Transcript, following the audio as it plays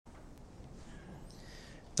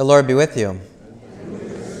The Lord be with you.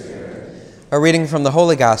 A reading from the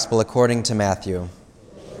Holy Gospel according to Matthew.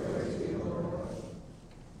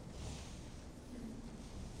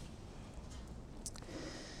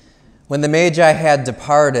 When the Magi had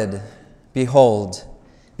departed, behold,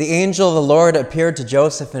 the angel of the Lord appeared to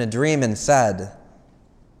Joseph in a dream and said,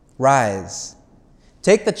 "Rise,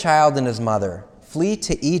 take the child and his mother, flee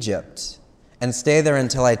to Egypt, and stay there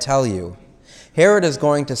until I tell you. Herod is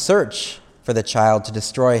going to search for the child to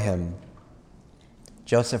destroy him."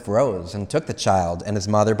 Joseph rose and took the child and his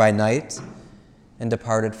mother by night and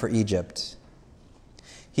departed for Egypt.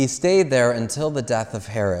 He stayed there until the death of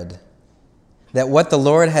Herod, that what the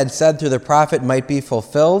Lord had said through the prophet might be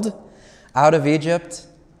fulfilled, "Out of Egypt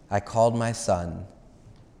I called my son."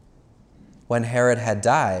 When Herod had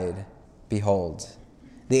died, behold,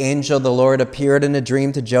 the angel of the Lord appeared in a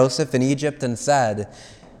dream to Joseph in Egypt and said,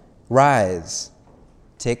 "Rise,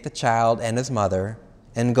 take the child and his mother,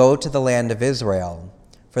 and go to the land of Israel,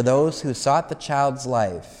 for those who sought the child's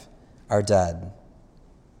life are dead."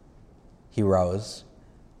 He rose,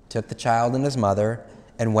 took the child and his mother,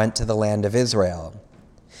 and went to the land of Israel.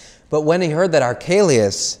 But when he heard that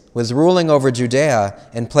Archelaus was ruling over Judea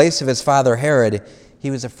in place of his father Herod,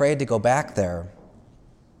 he was afraid to go back there.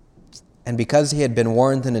 And because he had been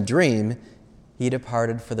warned in a dream, he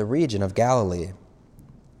departed for the region of Galilee.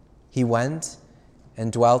 He went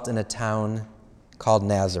and dwelt in a town called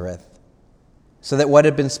Nazareth, so that what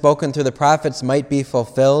had been spoken through the prophets might be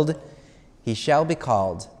fulfilled, "He shall be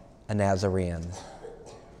called a Nazarene."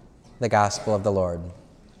 The Gospel of the Lord.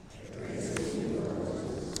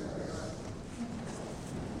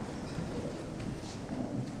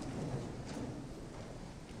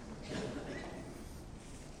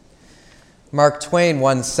 Mark Twain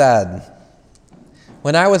once said,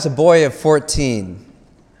 "When I was a boy of 14,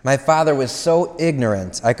 my father was so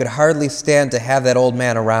ignorant I could hardly stand to have that old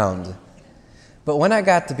man around. But when I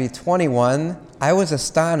got to be 21, I was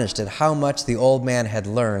astonished at how much the old man had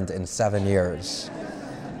learned in 7 years."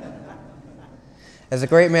 As a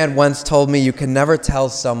great man once told me, you can never tell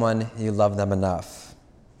someone you love them enough.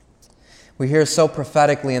 We hear so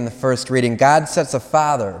prophetically in the first reading, God sets a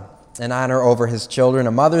father in honor over his children.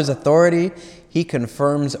 A mother's authority he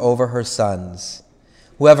confirms over her sons.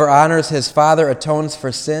 Whoever honors his father atones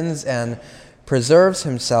for sins and preserves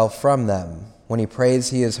himself from them. When he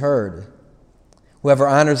prays, he is heard. Whoever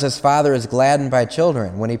honors his father is gladdened by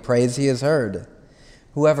children. When he prays, he is heard.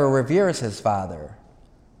 Whoever reveres his father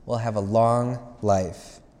will have a long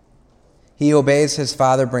life. He who obeys his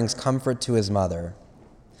father brings comfort to his mother.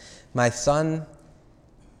 My son,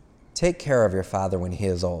 take care of your father when he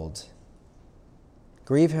is old.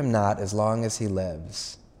 Grieve him not as long as he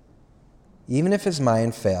lives. Even if his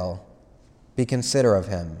mind fail, be considerate of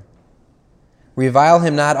him. Revile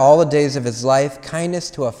him not all the days of his life. Kindness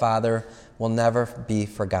to a father will never be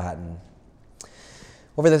forgotten.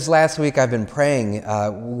 Over this last week, I've been praying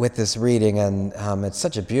with this reading, and it's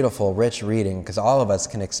such a beautiful, rich reading because all of us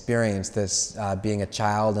can experience this being a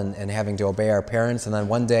child and having to obey our parents, and then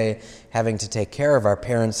one day having to take care of our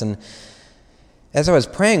parents. And as I was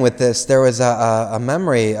praying with this, there was a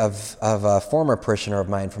memory of a former parishioner of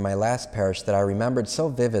mine from my last parish that I remembered so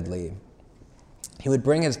vividly. He would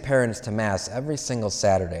bring his parents to Mass every single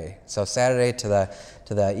Saturday. So Saturday to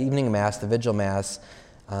the evening Mass, the Vigil Mass,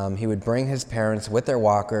 he would bring his parents with their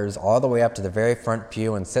walkers all the way up to the very front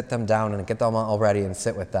pew and sit them down and get them all ready and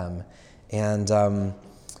sit with them. And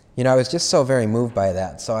I was just so very moved by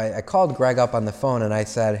that. So I called Greg up on the phone and I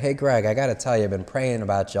said, "Hey Greg, I got to tell you, I've been praying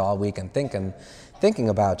about you all week and thinking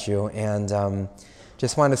about you, and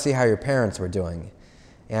just wanted to see how your parents were doing."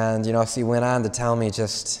 And so he went on to tell me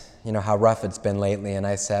just how rough it's been lately. And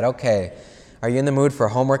I said, "Okay, are you in the mood for a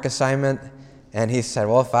homework assignment?" And he said,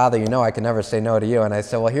 "Well, Father, I can never say no to you." And I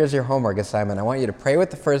said, "Well, here's your homework assignment. I want you to pray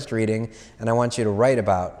with the first reading, and I want you to write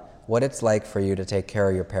about what it's like for you to take care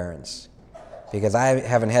of your parents. Because I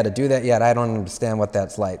haven't had to do that yet. I don't understand what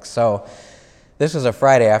that's like." So this was a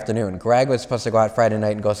Friday afternoon. Greg was supposed to go out Friday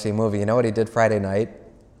night and go see a movie. You know what he did Friday night?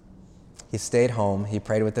 He stayed home, he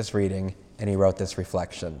prayed with this reading, and he wrote this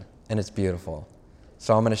reflection. And it's beautiful.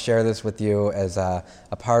 So I'm going to share this with you as a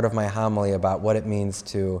part of my homily about what it means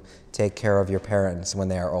to take care of your parents when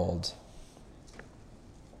they are old.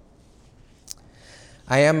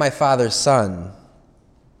 I am my father's son.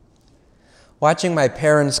 Watching my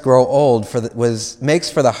parents grow old makes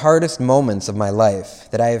for the hardest moments of my life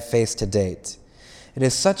that I have faced to date. It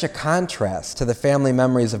is such a contrast to the family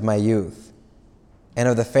memories of my youth and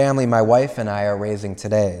of the family my wife and I are raising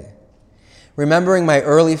today. Remembering my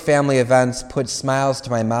early family events puts smiles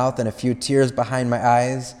to my mouth and a few tears behind my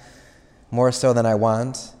eyes, more so than I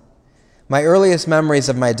want. My earliest memories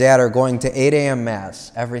of my dad are going to 8 a.m.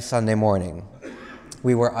 Mass every Sunday morning.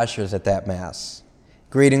 We were ushers at that Mass,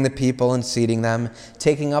 greeting the people and seating them,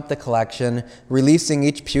 taking up the collection, releasing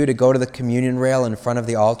each pew to go to the communion rail in front of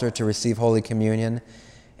the altar to receive Holy Communion,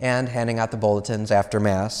 and handing out the bulletins after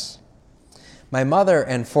Mass. My mother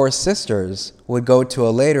and 4 sisters would go to a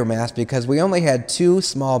later Mass because we only had 2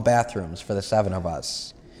 small bathrooms for the 7 of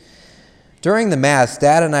us. During the Mass,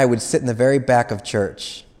 Dad and I would sit in the very back of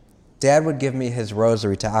church. Dad would give me his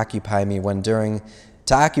rosary to occupy me during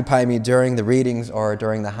the readings or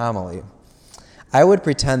during the homily. I would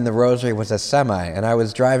pretend the rosary was a semi and I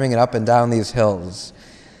was driving it up and down these hills.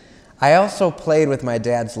 I also played with my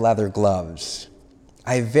dad's leather gloves.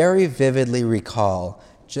 I very vividly recall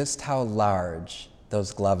just how large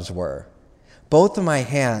those gloves were. Both of my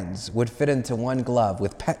hands would fit into one glove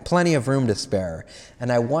with plenty of room to spare,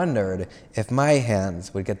 and I wondered if my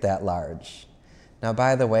hands would get that large. Now,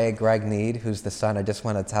 by the way, Greg Nied, who's the son, I just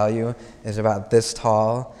want to tell you, is about this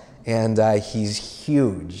tall, and he's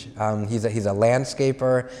huge. He's a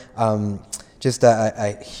landscaper, just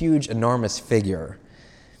a huge, enormous figure.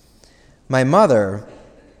 My mother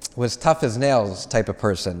was tough as nails type of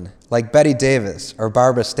person, like Betty Davis or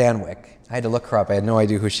Barbara Stanwyck. I had to look her up. I had no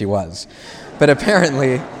idea who she was. But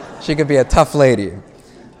apparently, she could be a tough lady,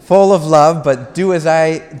 full of love, but do as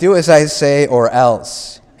I say or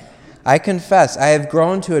else. I confess, I have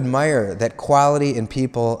grown to admire that quality in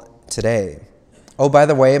people today. Oh, by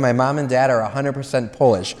the way, my mom and dad are 100%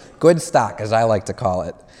 Polish, good stock, as I like to call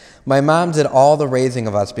it. My mom did all the raising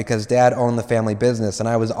of us because Dad owned the family business, and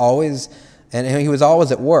he was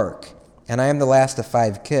always at work. And I am the last of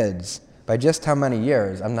 5 kids. By just how many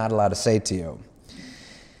years, I'm not allowed to say to you.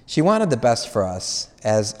 She wanted the best for us,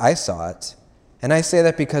 as I saw it. And I say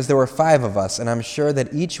that because there were 5 of us, and I'm sure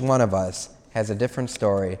that each one of us has a different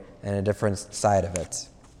story and a different side of it.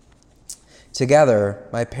 Together,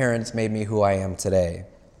 my parents made me who I am today,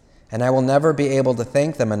 and I will never be able to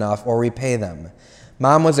thank them enough or repay them.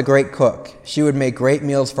 Mom was a great cook. She would make great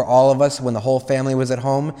meals for all of us when the whole family was at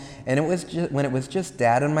home, and when it was just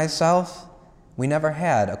Dad and myself, we never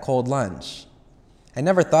had a cold lunch. I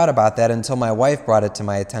never thought about that until my wife brought it to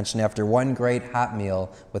my attention after one great hot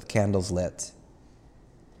meal with candles lit.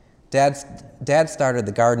 Dad started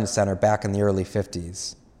the garden center back in the early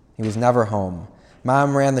 50s. He was never home.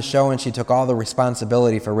 Mom ran the show and she took all the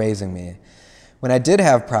responsibility for raising me. When I did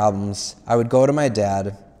have problems, I would go to my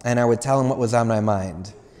dad and I would tell him what was on my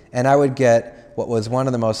mind. And I would get what was one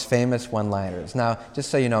of the most famous one-liners. Now,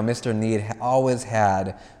 just so you know, Mr. Nied always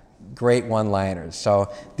had great one-liners.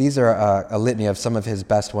 So these are a litany of some of his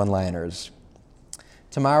best one-liners.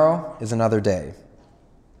 Tomorrow is another day.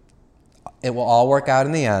 It will all work out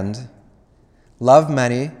in the end. Love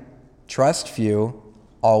many, trust few,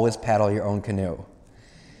 always paddle your own canoe.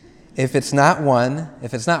 If it's not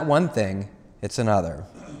one thing, it's another.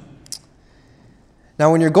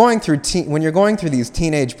 Now, when you're going through these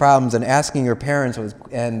teenage problems and asking your parents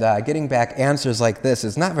and getting back answers like this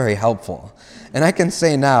is not very helpful. And I can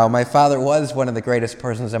say now, my father was one of the greatest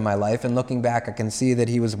persons in my life, and looking back, I can see that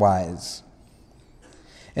he was wise.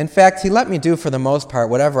 In fact, he let me do, for the most part,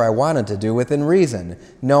 whatever I wanted to do within reason,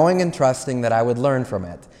 knowing and trusting that I would learn from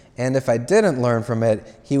it. And if I didn't learn from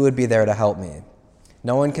it, he would be there to help me.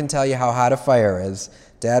 No one can tell you how hot a fire is.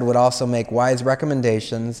 Dad would also make wise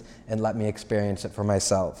recommendations and let me experience it for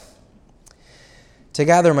myself.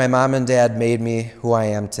 Together, my mom and dad made me who I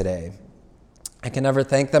am today. I can never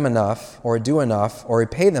thank them enough, or do enough, or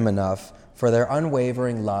repay them enough for their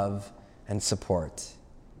unwavering love and support.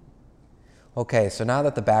 Okay, so now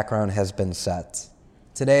that the background has been set,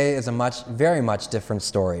 today is a very much different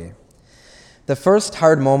story. The first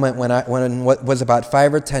hard moment was about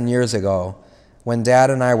 5 or 10 years ago when Dad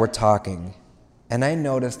and I were talking, and I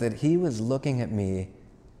noticed that he was looking at me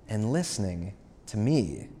and listening to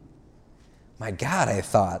me. My God, I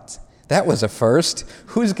thought, that was a first.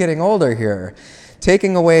 Who's getting older here?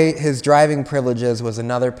 Taking away his driving privileges was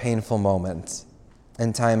another painful moment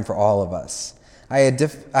and time for all of us. I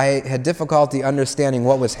had difficulty understanding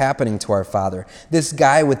what was happening to our father. This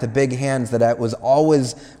guy with the big hands that I was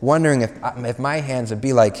always wondering if my hands would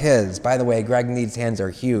be like his. By the way, Greg Nied's hands are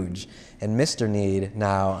huge. And Mr. Nied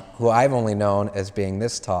now, who I've only known as being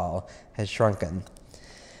this tall, has shrunken.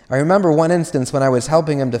 I remember one instance when I was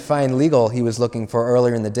helping him to find legal he was looking for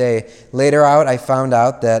earlier in the day. Later out, I found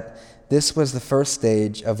out that this was the first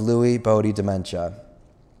stage of Lewy body dementia.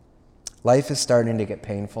 Life is starting to get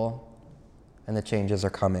painful, and the changes are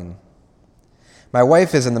coming. My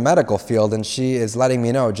wife is in the medical field, and she is letting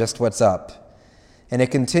me know just what's up. And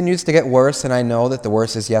it continues to get worse, and I know that the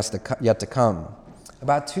worst is yet to come.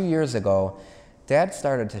 About 2 years ago, Dad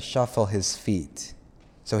started to shuffle his feet,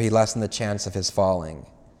 so he lessened the chance of his falling.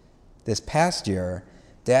 This past year,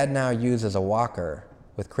 Dad now uses a walker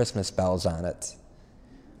with Christmas bells on it.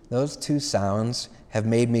 Those two sounds have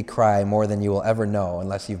made me cry more than you will ever know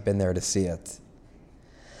unless you've been there to see it.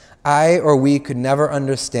 I or we could never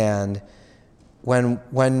understand when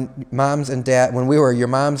we were your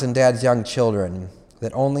mom's and dad's young children,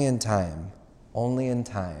 that only in time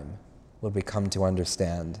would we come to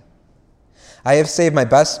understand. I have saved my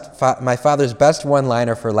father's best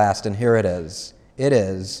one-liner for last, and here it is. It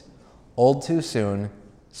is, old too soon,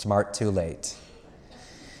 smart too late.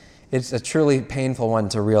 It's a truly painful one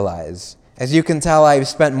to realize. As you can tell, I've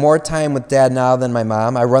spent more time with Dad now than my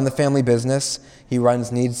mom. I run the family business. He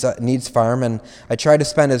runs Nied's farm, and I try to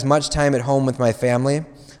spend as much time at home with my family.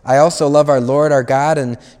 I also love our Lord, our God,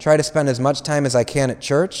 and try to spend as much time as I can at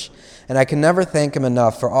church, and I can never thank Him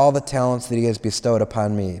enough for all the talents that He has bestowed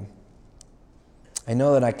upon me. I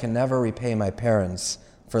know that I can never repay my parents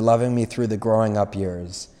for loving me through the growing up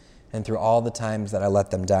years and through all the times that I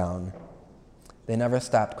let them down. They never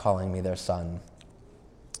stopped calling me their son.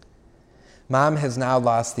 Mom has now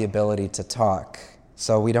lost the ability to talk,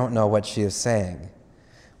 so we don't know what she is saying.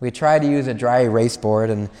 We try to use a dry erase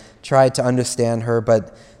board and try to understand her,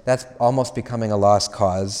 but that's almost becoming a lost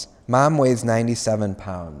cause. Mom weighs 97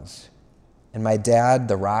 pounds, and my dad,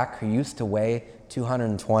 the Rock, who used to weigh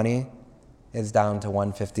 220, is down to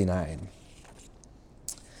 159.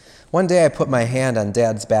 One day I put my hand on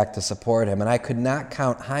Dad's back to support him, and I could not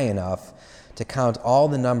count high enough to count all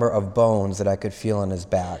the number of bones that I could feel in his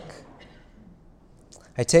back.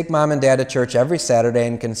 I take Mom and Dad to church every Saturday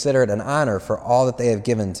and consider it an honor for all that they have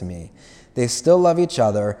given to me. They still love each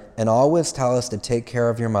other and always tell us to take care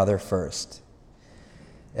of your mother first.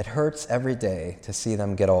 It hurts every day to see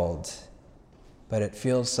them get old, but it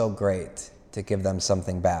feels so great to give them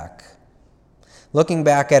something back. Looking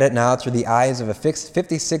back at it now through the eyes of a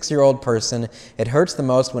 56-year-old person, it hurts the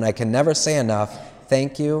most when I can never say enough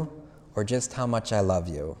thank you or just how much I love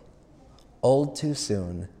you. Old too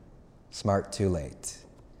soon, smart too late.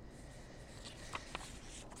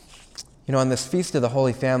 You know, on this Feast of the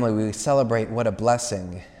Holy Family, we celebrate what a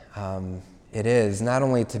blessing it is, not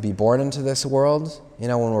only to be born into this world. You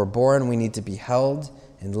know, when we're born, we need to be held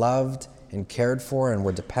and loved and cared for, and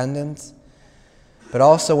we're dependent. But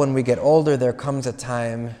also when we get older, there comes a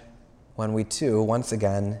time when we too, once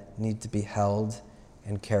again, need to be held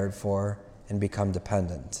and cared for and become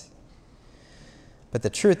dependent. But the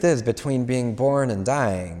truth is, between being born and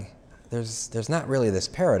dying, there's not really this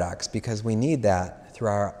paradox, because we need that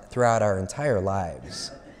throughout our entire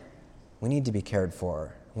lives. We need to be cared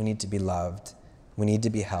for, we need to be loved, we need to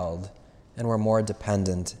be held, and we're more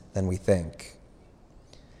dependent than we think.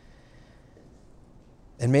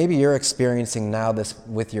 And maybe you're experiencing now this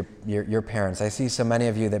with your parents. I see so many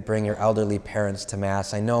of you that bring your elderly parents to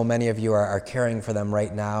Mass. I know many of you are caring for them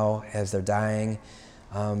right now as they're dying.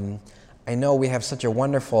 I know we have such a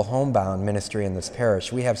wonderful homebound ministry in this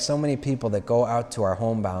parish. We have so many people that go out to our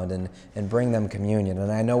homebound and bring them communion.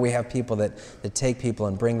 And I know we have people that take people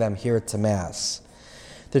and bring them here to Mass.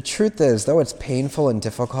 The truth is, though it's painful and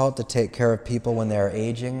difficult to take care of people when they're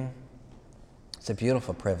aging, it's a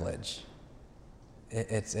beautiful privilege.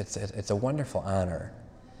 It's a wonderful honor.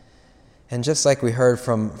 And just like we heard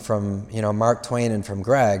from Mark Twain and from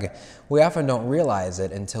Greg, we often don't realize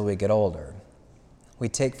it until we get older. We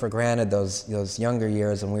take for granted those younger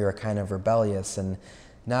years when we were kind of rebellious, and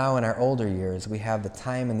now in our older years we have the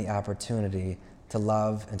time and the opportunity to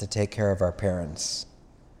love and to take care of our parents.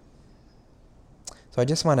 So I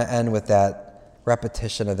just want to end with that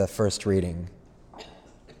repetition of the first reading.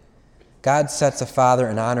 God sets a father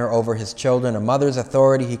in honor over his children. A mother's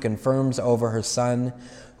authority he confirms over her son.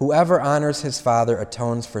 Whoever honors his father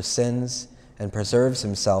atones for sins and preserves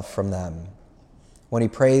himself from them. When he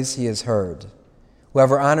prays, he is heard.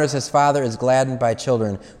 Whoever honors his father is gladdened by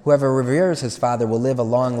children. Whoever reveres his father will live a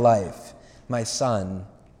long life. My son,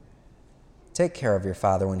 take care of your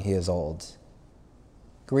father when he is old.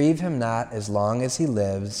 Grieve him not as long as he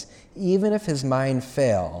lives. Even if his mind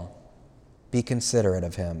fail, be considerate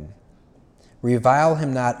of him. Revile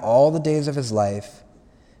him not all the days of his life.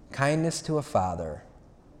 Kindness to a father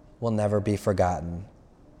will never be forgotten.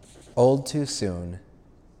 Old too soon,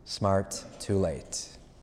 smart too late.